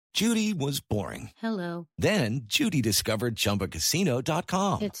Judy was boring. Hello. Then Judy discovered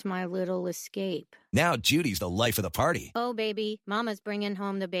ChumbaCasino.com. It's my little escape. Now Judy's the life of the party. Oh, baby, mama's bringing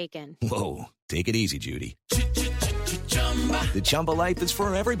home the bacon. Whoa, take it easy, Judy. The Chumba life is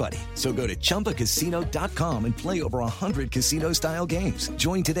for everybody. So go to ChumbaCasino.com and play over 100 casino-style games.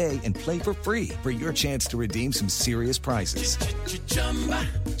 Join today and play for free for your chance to redeem some serious prizes.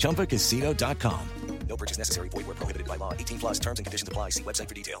 ChumbaCasino.com. No purchase necessary. Void where prohibited by law. 18+ terms and conditions apply. See website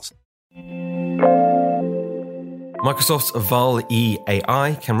for details. Microsoft's VALL-E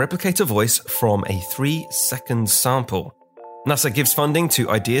AI can replicate a voice from a 3-second sample. NASA gives funding to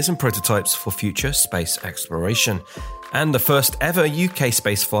ideas and prototypes for future space exploration. And the first ever UK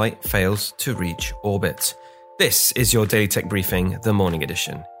spaceflight fails to reach orbit. This is your Daily Tech Briefing, the morning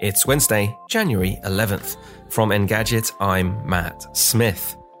edition. It's Wednesday, January 11th. From Engadget, I'm Matt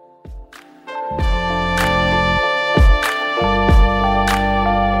Smith.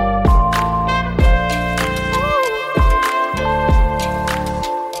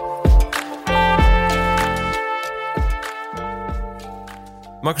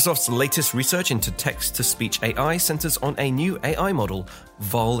 Microsoft's latest research into text-to-speech AI centers on a new AI model,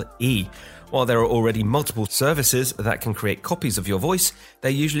 VALL-E. While there are already multiple services that can create copies of your voice,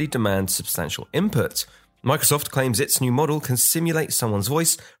 they usually demand substantial input. Microsoft claims its new model can simulate someone's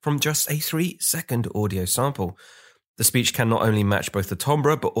voice from just a 3-second audio sample. The speech can not only match both the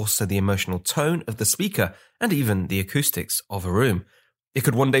timbre, but also the emotional tone of the speaker and even the acoustics of a room. It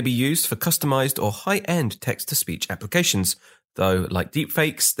could one day be used for customized or high-end text-to-speech applications, though, like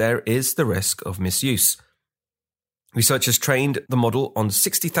deepfakes, there is the risk of misuse. Researchers trained the model on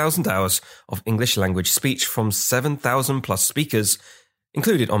 60,000 hours of English language speech from 7,000 plus speakers,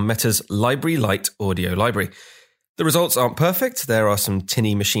 included on Meta's Library Lite audio library. The results aren't perfect. There are some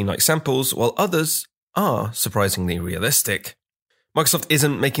tinny machine-like samples, while others are surprisingly realistic. Microsoft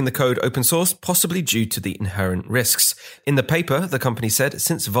isn't making the code open source, possibly due to the inherent risks. In the paper, the company said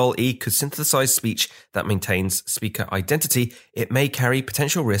since VALL-E could synthesize speech that maintains speaker identity, it may carry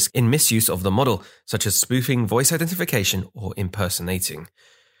potential risk in misuse of the model, such as spoofing voice identification or impersonating.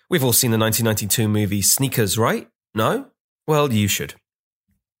 We've all seen the 1992 movie Sneakers, right? No? Well, you should.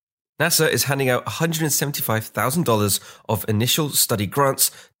 NASA is handing out $175,000 of initial study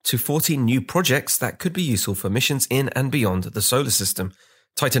grants to 14 new projects that could be useful for missions in and beyond the solar system.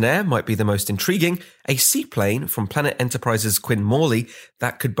 Titan Air might be the most intriguing, a seaplane from Planet Enterprise's Quinn Morley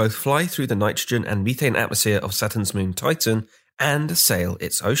that could both fly through the nitrogen and methane atmosphere of Saturn's moon Titan and sail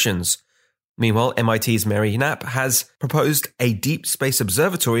its oceans. Meanwhile, MIT's Mary Knapp has proposed a deep space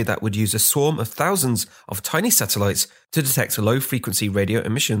observatory that would use a swarm of thousands of tiny satellites to detect low-frequency radio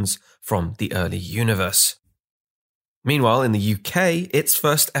emissions from the early universe. Meanwhile, in the UK, its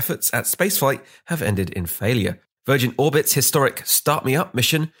first efforts at spaceflight have ended in failure. Virgin Orbit's historic Start Me Up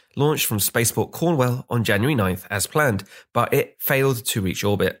mission launched from Spaceport Cornwall on January 9th as planned, but it failed to reach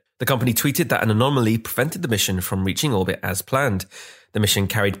orbit. The company tweeted that an anomaly prevented the mission from reaching orbit as planned. The mission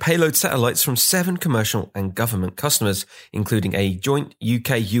carried payload satellites from 7 commercial and government customers, including a joint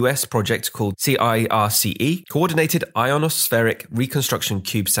UK-US project called CIRCE, Coordinated Ionospheric Reconstruction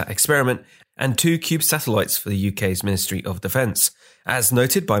CubeSat Experiment, and 2 Cube satellites for the UK's Ministry of Defence. As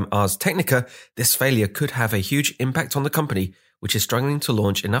noted by Ars Technica, this failure could have a huge impact on the company, which is struggling to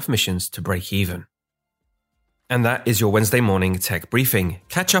launch enough missions to break even. And that is your Wednesday morning tech briefing.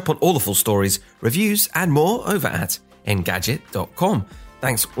 Catch up on all the full stories, reviews, and more over at Engadget.com.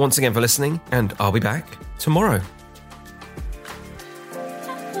 Thanks once again for listening, and I'll be back tomorrow.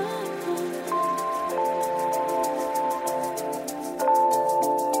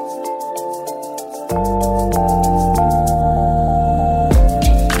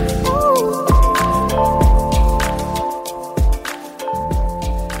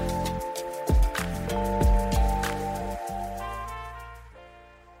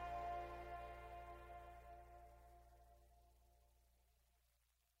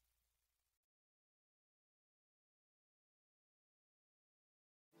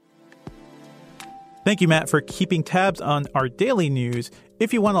 Thank you, Matt, for keeping tabs on our daily news.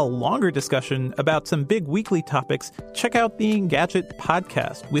 If you want a longer discussion about some big weekly topics, check out the Engadget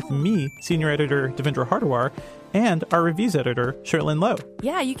podcast with me, Senior Editor Devendra Hardawar, and our reviews editor, Sherlyn Lowe.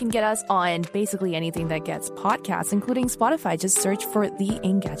 Yeah, you can get us on basically anything that gets podcasts, including Spotify. Just search for the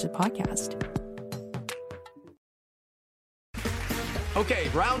Engadget podcast. Okay,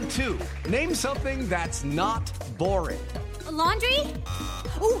 round 2. Name something that's not boring. A laundry?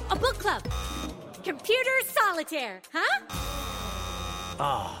 Ooh, a book club. Computer solitaire, huh?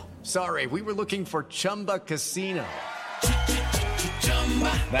 Ah, sorry, we were looking for Chumba Casino.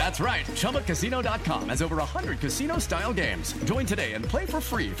 That's right. ChumbaCasino.com has over 100 casino-style games. Join today and play for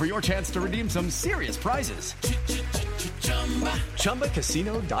free for your chance to redeem some serious prizes.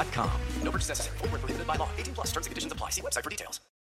 ChumbaCasino.com. No purchase necessary. Void where prohibited by law. 18+ terms and conditions apply. See website for details.